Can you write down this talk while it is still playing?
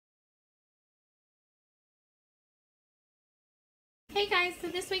Hey guys, so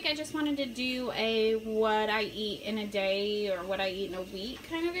this week I just wanted to do a what I eat in a day or what I eat in a week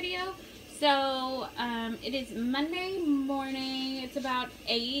kind of video. So it is Monday morning, it's about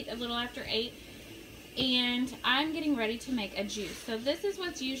 8, a little after 8, and I'm getting ready to make a juice. So this is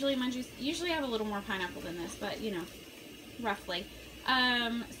what's usually my juice. Usually I have a little more pineapple than this, but you know, roughly.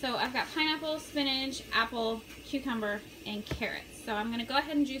 So I've got pineapple, spinach, apple, cucumber, and carrots. So I'm going to go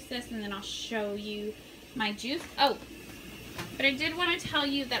ahead and juice this and then I'll show you my juice. Oh, but I did want to tell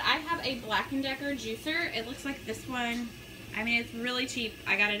you that I have a Black & Decker juicer. It looks like this one. I mean, it's really cheap.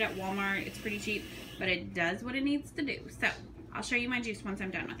 I got it at Walmart. It's pretty cheap, but it does what it needs to do. So I'll show you my juice once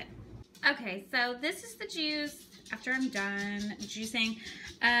I'm done with it. Okay, so this is the juice after I'm done juicing.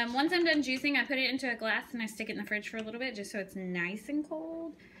 Once I'm done juicing, I put it into a glass and I stick it in the fridge for a little bit just so it's nice and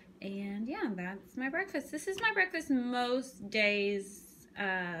cold. And yeah, that's my breakfast. This is my breakfast most days,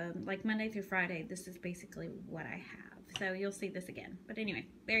 like Monday through Friday. This is basically what I have. So you'll see this again. But anyway,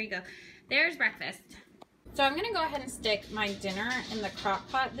 there you go. There's breakfast. So I'm going to go ahead and stick my dinner in the crock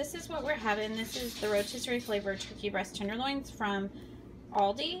pot. This is what we're having. This is the rotisserie flavored turkey breast tenderloins from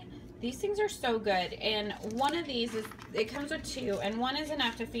Aldi. These things are so good. And one of these, it comes with 2. And one is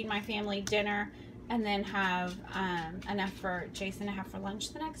enough to feed my family dinner and then have enough for Jason to have for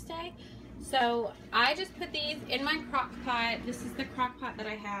lunch the next day. So I just put these in my crock pot. This is the crock pot that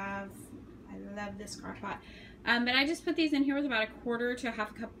I have. I love this crock pot. But I just put these in here with about 1/4 to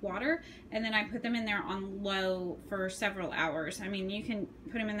 1/2 cup of water, and then I put them in there on low for several hours. I mean, you can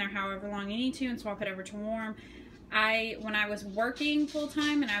put them in there however long you need to and swap it over to warm. When I was working full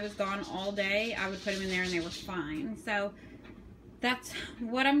time and I was gone all day, I would put them in there and they were fine. So that's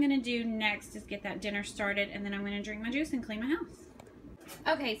what I'm gonna do next, is get that dinner started, and then I'm gonna drink my juice and clean my house.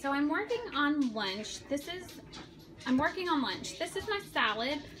 Okay, so I'm working on lunch. I'm working on lunch. This is my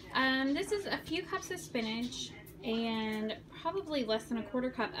salad. This is a few cups of spinach and probably less than 1/4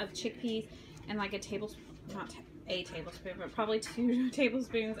 cup of chickpeas and like a tablespoon, not a tablespoon, but probably 2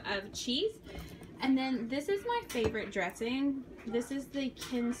 tablespoons of cheese. And then this is my favorite dressing. This is the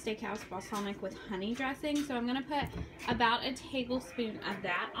Kin Steakhouse balsamic with honey dressing. So I'm gonna put about a tablespoon of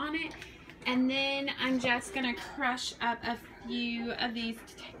that on it. And then I'm just gonna crush up a few of these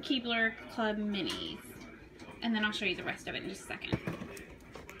Keebler Club minis. And then I'll show you the rest of it in just a second.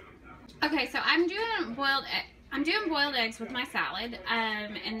 Okay, so I'm doing boiled eggs with my salad,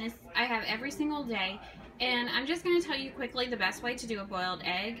 and this I have every single day. And I'm just going to tell you quickly the best way to do a boiled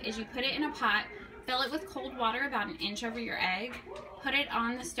egg is you put it in a pot, fill it with cold water about 1 inch over your egg, put it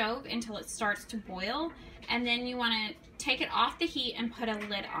on the stove until it starts to boil, and then you want to take it off the heat and put a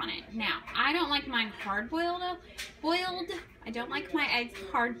lid on it. Now, I don't like mine hard boiled. I don't like my eggs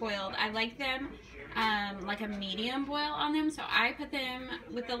hard boiled. I like them like a medium boil on them, so I put them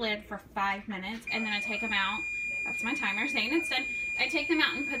with the lid for 5 minutes and then I take them out. That's my timer saying it's done. I take them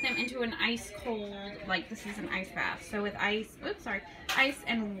out and put them into an ice cold, like this is an ice bath, so with ice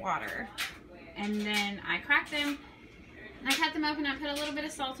and water, and then I crack them and I cut them open. I put a little bit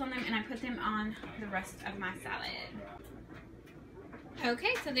of salt on them and I put them on the rest of my salad.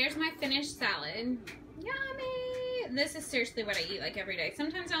 Okay, so there's my finished salad. Yummy! This is seriously what I eat like every day.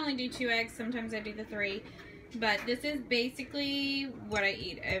 Sometimes I only do 2 eggs, sometimes I do the 3, but this is basically what I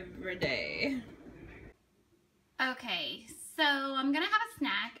eat every day. Okay, so I'm gonna have a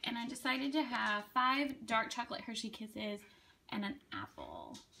snack, and I decided to have 5 dark chocolate Hershey Kisses and an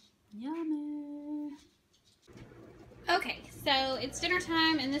apple. Yummy! Okay, so it's dinner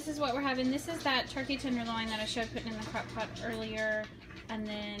time, and this is what we're having. This is that turkey tenderloin that I showed putting in the crock pot earlier. And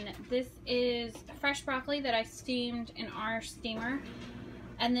then this is fresh broccoli that I steamed in our steamer.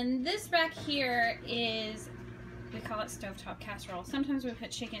 And then this back here is, we call it stovetop casserole. Sometimes we put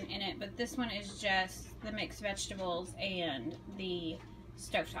chicken in it, but this one is just the mixed vegetables and the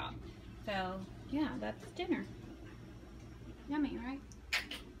stovetop. So yeah, that's dinner. Yummy, right?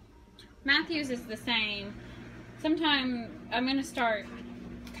 Matthew's is the same. Sometime I'm gonna start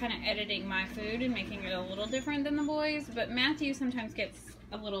kind of editing my food and making it a little different than the boys, but Matthew sometimes gets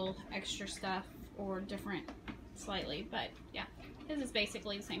a little extra stuff or different slightly, but yeah, his is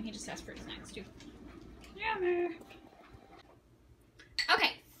basically the same. He just has fruit snacks too. Yummy.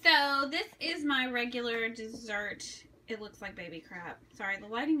 Okay, so this is my regular dessert. It looks like baby crap. Sorry, the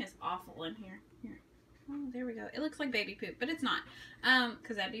lighting is awful in here. Here. Oh, there we go. It looks like baby poop, but it's not,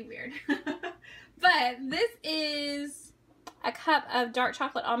 because that'd be weird. But this is a cup of dark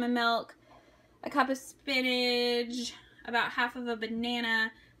chocolate almond milk, a cup of spinach, about 1/2 of a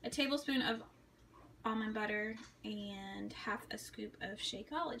banana, a tablespoon of almond butter, and 1/2 a scoop of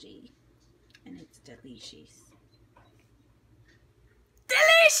Shakeology. And it's delicious.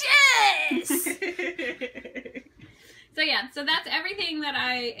 Delicious! So So yeah, so that's everything that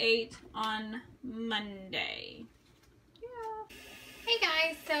I ate on Monday. Yeah. Hey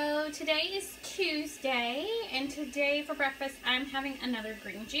guys, so today is Tuesday, and today for breakfast I'm having another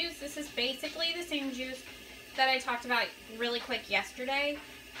green juice. This is basically the same juice that I talked about really quick yesterday.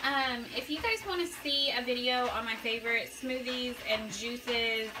 If you guys want to see a video on my favorite smoothies and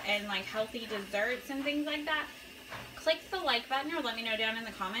juices and like healthy desserts and things like that, click the like button or let me know down in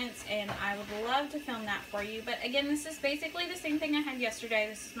the comments, and I would love to film that for you. But again, this is basically the same thing I had yesterday.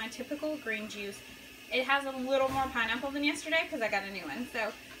 This is my typical green juice. It has a little more pineapple than yesterday because I got a new one.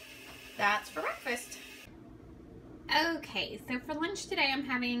 So that's for breakfast. Okay, so for lunch today I'm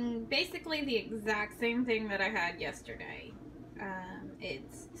having basically the exact same thing that I had yesterday.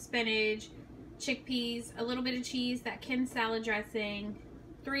 It's spinach, chickpeas, a little bit of cheese, that Ken salad dressing,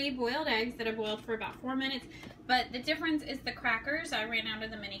 3 boiled eggs that I boiled for about 4 minutes. But the difference is the crackers. I ran out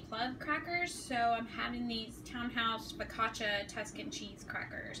of the mini club crackers, so I'm having these Townhouse Focaccia Tuscan cheese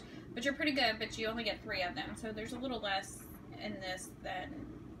crackers, which are pretty good, but you only get 3 of them, so there's a little less in this than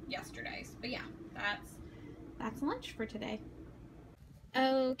yesterday's. But yeah, that's lunch for today.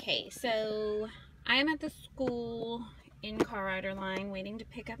 Okay, so I am at the school in car rider line waiting to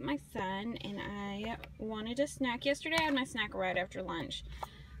pick up my son, and I wanted a snack. Yesterday I had my snack right after lunch,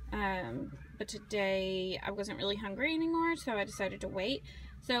 but today I wasn't really hungry anymore, so I decided to wait.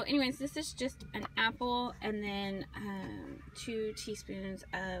 So anyways, this is just an apple and then 2 teaspoons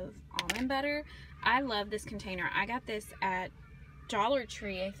of almond butter. I love this container. I got this at Dollar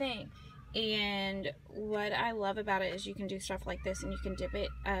Tree, I think. And what I love about it is you can do stuff like this and you can dip it.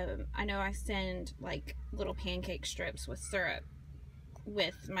 I know I send like little pancake strips with syrup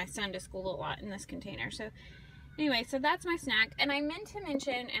with my son to school a lot in this container. So anyway, so that's my snack. And I meant to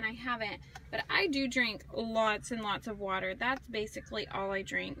mention, and I haven't, but I do drink lots and lots of water. That's basically all I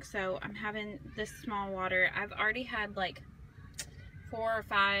drink. So I'm having this small water. I've already had like 4 or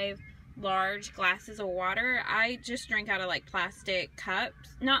 5 large glasses of water. I just drink out of like plastic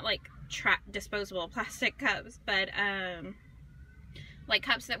cups, not like disposable plastic cups, but like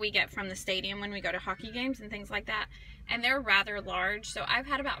cups that we get from the stadium when we go to hockey games and things like that, and they're rather large. So I've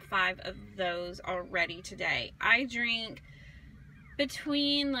had about 5 of those already today. I drink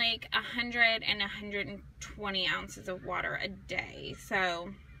between like 100 and 120 ounces of water a day. So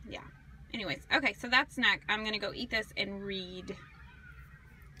yeah, anyways, okay, so that's snack. I'm gonna go eat this and read.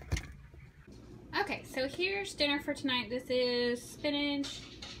 Okay, so here's dinner for tonight. This is spinach,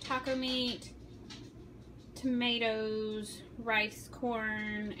 taco meat, tomatoes, rice,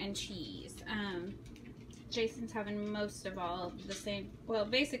 corn, and cheese. Jason's having most of all of the same, well,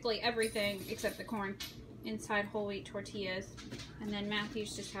 basically everything except the corn inside whole wheat tortillas. And then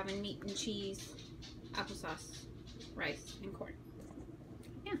Matthew's just having meat and cheese, applesauce, rice, and corn.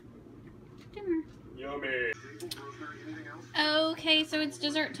 Yeah, dinner. Yummy. Okay, so it's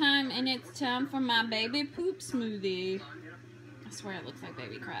dessert time, and it's time for my baby poop smoothie. I swear it looks like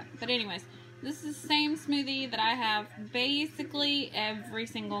baby crap. But anyways, this is the same smoothie that I have basically every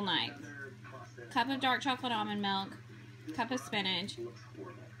single night. Cup of dark chocolate almond milk, cup of spinach,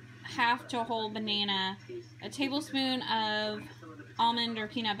 half to a whole banana, a tablespoon of almond or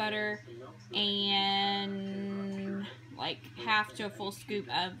peanut butter, and like half to a full scoop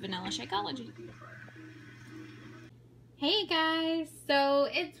of vanilla Shakeology. Hey guys, so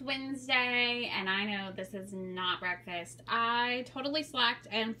it's Wednesday, and I know this is not breakfast. I totally slacked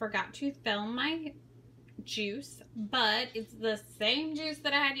and forgot to film my juice, but it's the same juice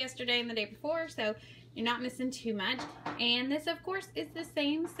that I had yesterday and the day before, so you're not missing too much. And this, of course, is the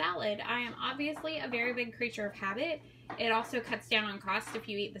same salad. I am obviously a very big creature of habit. It also cuts down on cost if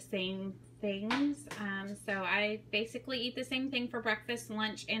you eat the same things. So I basically eat the same thing for breakfast,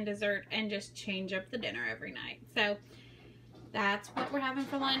 lunch, and dessert, and just change up the dinner every night. So that's what we're having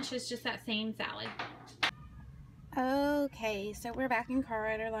for lunch, is just that same salad. Okay, so we're back in car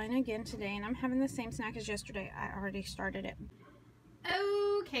rider line again today, and I'm having the same snack as yesterday. I already started it.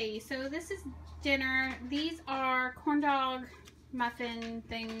 Okay, so this is dinner. These are corn dog muffin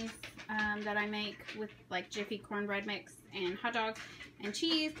things that I make with like Jiffy cornbread mix and hot dogs and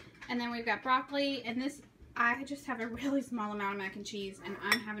cheese. And then we've got broccoli, and this, I just have a really small amount of mac and cheese, and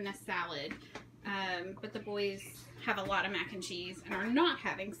I'm having a salad. But the boys have a lot of mac and cheese and are not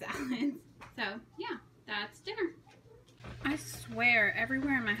having salads. So yeah, that's dinner. I swear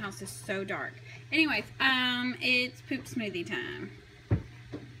everywhere in my house is so dark. Anyways, it's poop smoothie time.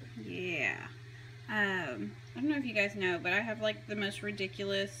 Yeah. I don't know if you guys know, but I have like the most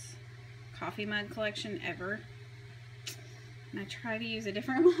ridiculous coffee mug collection ever. And I try to use a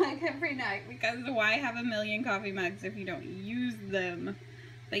different mug every night, because why have a million coffee mugs if you don't use them?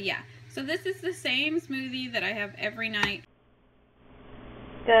 But yeah, So this is the same smoothie that I have every night.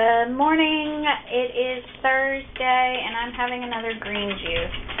 Good morning. It is Thursday and I'm having another green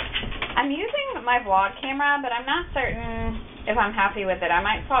juice. I'm using my vlog camera, but I'm not certain if I'm happy with it. I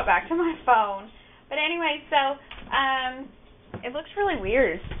might swap back to my phone. But anyway, so it looks really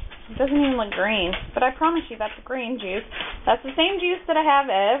weird. It doesn't even look green, but I promise you that's green juice. That's the same juice that I have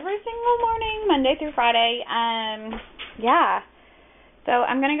every single morning, Monday through Friday. Yeah. So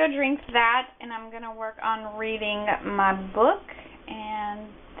I'm going to go drink that, and I'm going to work on reading my book, and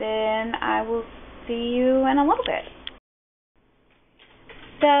then I will see you in a little bit.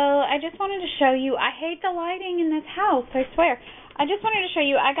 So I just wanted to show you, I hate the lighting in this house, I swear. I just wanted to show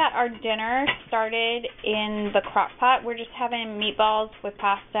you, I got our dinner started in the crock pot. We're just having meatballs with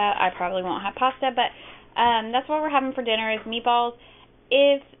pasta. I probably won't have pasta, but that's what we're having for dinner is meatballs.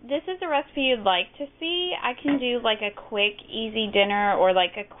 If this is a recipe you'd like to see, I can do like a quick, easy dinner or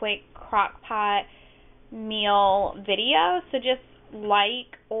like a quick crock pot meal video. So just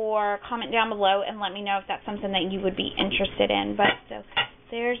like or comment down below and let me know if that's something that you would be interested in. But so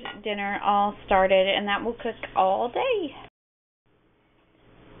there's dinner all started, and that will cook all day.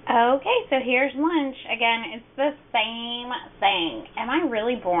 Okay, so here's lunch. Again, it's the same thing. Am I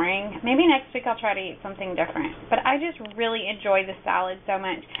really boring? Maybe next week I'll try to eat something different. But I just really enjoy the salad so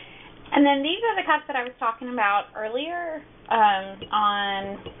much. And then these are the cups that I was talking about earlier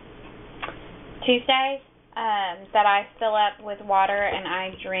on Tuesday that I fill up with water and I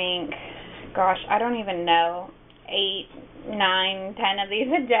drink, gosh, I don't even know, 8, 9, 10 of these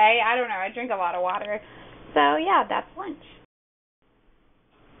a day. I don't know. I drink a lot of water. So, yeah, that's lunch.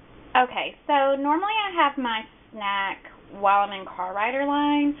 Okay, so normally I have my snack while I'm in car rider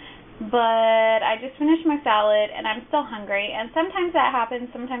line, but I just finished my salad and I'm still hungry, and sometimes that happens.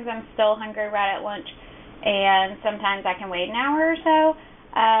 Sometimes I'm still hungry right at lunch, and sometimes I can wait an hour or so,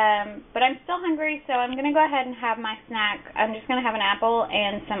 but I'm still hungry, so I'm going to go ahead and have my snack. I'm just going to have an apple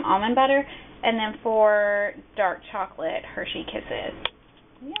and some almond butter, and then for dark chocolate, Hershey Kisses.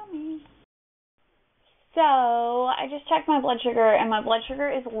 Yummy. So, I just checked my blood sugar, and my blood sugar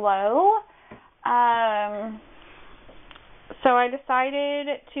is low. So I decided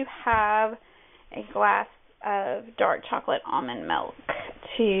to have a glass of dark chocolate almond milk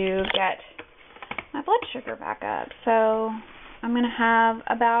to get my blood sugar back up. So, I'm going to have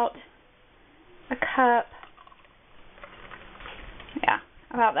about a cup,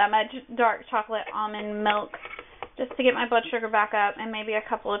 about that much dark chocolate almond milk, just to get my blood sugar back up, and maybe a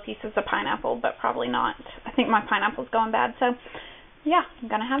couple of pieces of pineapple, but probably not. I think my pineapple's going bad, so yeah, I'm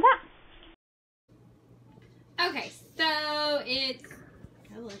gonna have that. Okay, so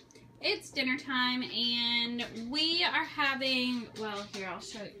it's dinner time, and we are having, well, here, I'll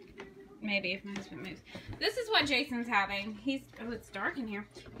show you, maybe if my husband moves. This is what Jason's having. Oh, it's dark in here.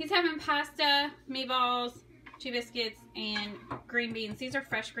 He's having pasta, meatballs, 2 biscuits, and green beans. These are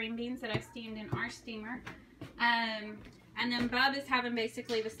fresh green beans that I steamed in our steamer. And then Bub is having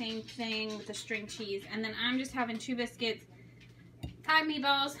basically the same thing with the string cheese. And then I'm just having 2 biscuits, Thai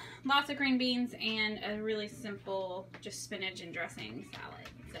meatballs, lots of green beans, and a really simple just spinach and dressing salad.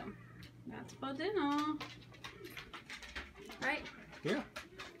 So that's for dinner. Right? Yeah.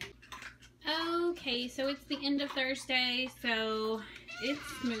 Okay, so it's the end of Thursday, so it's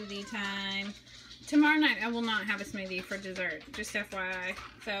smoothie time. Tomorrow night I will not have a smoothie for dessert, just FYI.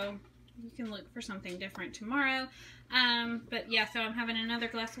 So you can look for something different tomorrow. But yeah, so I'm having another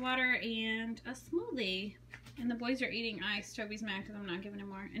glass of water and a smoothie. And the boys are eating ice. Toby's mad because I'm not giving him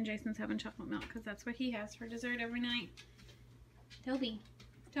more. And Jason's having chocolate milk because that's what he has for dessert every night. Toby,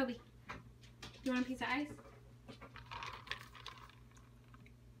 you want a piece of ice?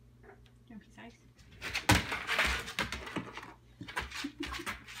 You want a piece of ice?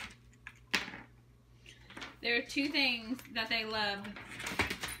 There are 2 things that they love,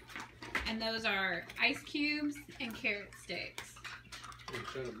 and those are ice cubes and carrot sticks.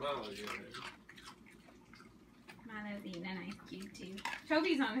 Milo's eating an ice cube too.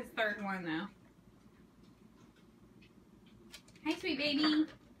 Toby's on his 3rd one though. Hi, sweet baby.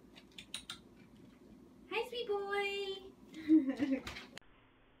 Hi, sweet boy.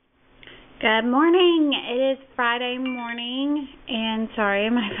 Good morning. It is Friday morning, and sorry,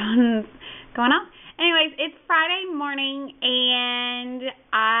 my phone's going off. Anyways, it's Friday morning, and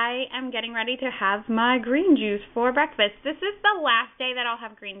I am getting ready to have my green juice for breakfast. This is the last day that I'll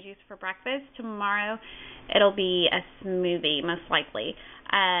have green juice for breakfast. Tomorrow, it'll be a smoothie, most likely.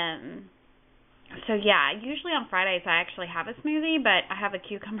 So, yeah, usually on Fridays I actually have a smoothie, but I have a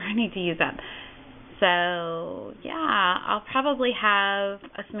cucumber I need to use up. So, yeah, I'll probably have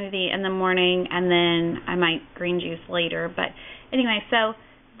a smoothie in the morning, and then I might green juice later. But anyway, so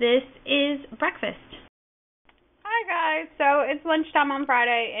this is breakfast. Hi guys, so it's lunchtime on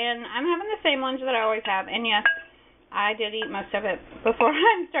Friday, and I'm having the same lunch that I always have, and yes, I did eat most of it before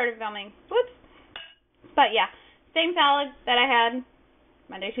I started filming. Whoops. But yeah, same salad that I had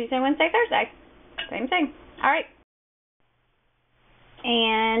Monday, Tuesday, Wednesday, Thursday. Same thing. Alright.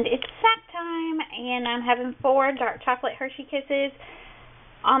 And it's snack time, and I'm having 4 dark chocolate Hershey Kisses,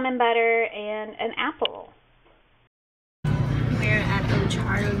 almond butter, and an apple. We're at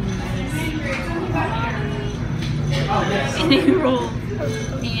O'Charlie's. Any roll.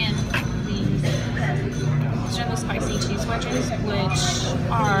 And these are the spicy cheese wedges, which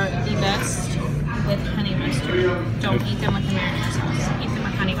are the best with honey mustard. Don't eat them with the marinara sauce. Eat them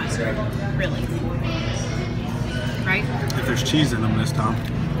with honey mustard. Really. Right? If there's cheese in them this time.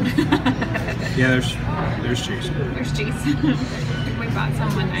 Yeah, there's cheese. There's cheese. We bought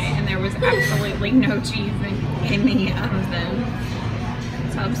some one night and there was absolutely no cheese in any of them.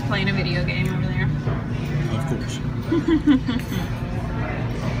 So I was playing a video game over there. Of course.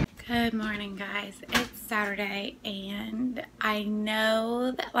 Good morning, guys. It's Saturday, and I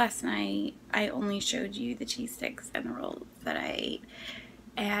know that last night I only showed you the cheese sticks and the rolls that I ate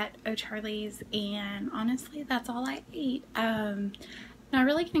at O'Charlie's, and honestly, that's all I ate. Not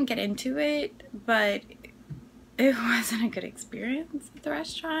really gonna get into it, but it wasn't a good experience at the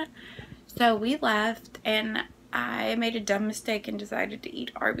restaurant. So we left, and I made a dumb mistake and decided to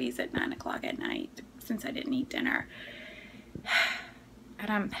eat Arby's at 9 o'clock at night since I didn't eat dinner. And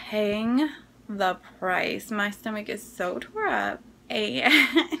I'm paying the price. My stomach is so tore up,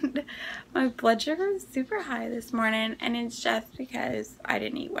 and my blood sugar is super high this morning, and it's just because I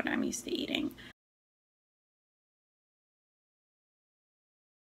didn't eat what I'm used to eating.